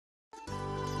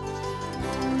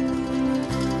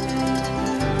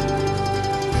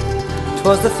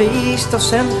'Twas the feast of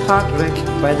St. Patrick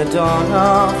by the dawn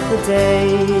of the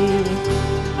day.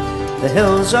 The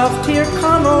hills of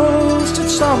Tyrconnell stood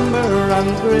sombre and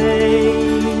grey,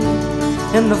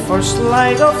 in the first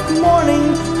light of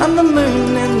morning and the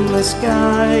moon in the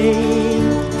sky.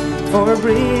 For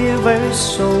brave Irish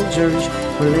soldiers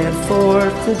were led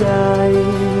forth to die.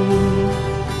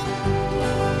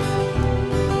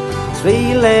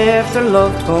 3 left their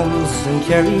loved homes in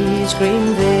Kerry's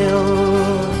green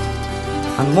vale,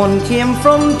 and 1 came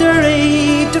from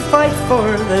Derry to fight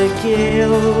for the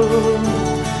Gael.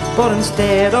 But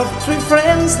instead of true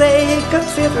friends they got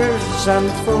traitors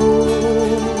and foe,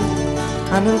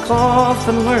 and in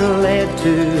coffin were led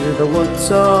to the woods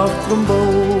of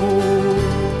Drumboe.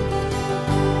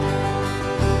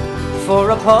 For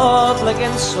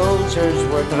Republican soldiers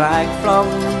were dragged from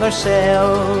their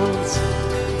cells.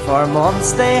 For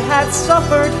months they had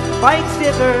suffered by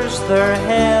traitors their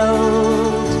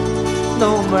held.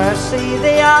 No mercy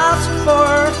they asked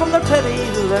for from their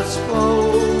pitiless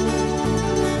foe,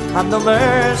 and no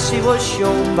mercy was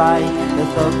shown by the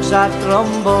thugs at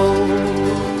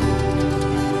Drumboe.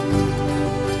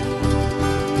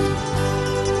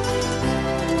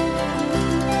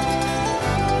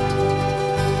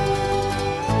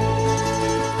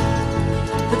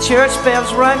 The church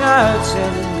bells rang out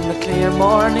in the clear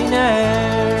morning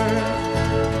air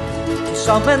to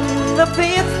summon the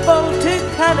faithful to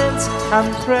penance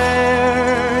and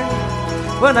prayer,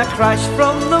 when a crash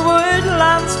from the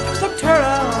woodlands struck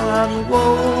terror and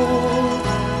woe.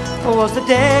 Was the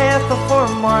death of 4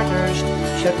 martyrs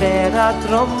shed dead at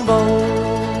Drumboe.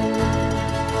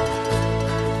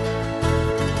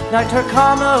 Now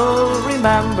Tyrconnell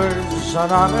remembers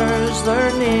and honours their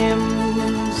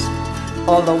names.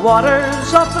 All the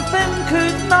waters of the Finn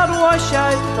could not wash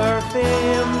out their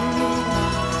fame,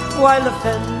 while the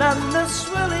Finn and the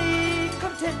Swilly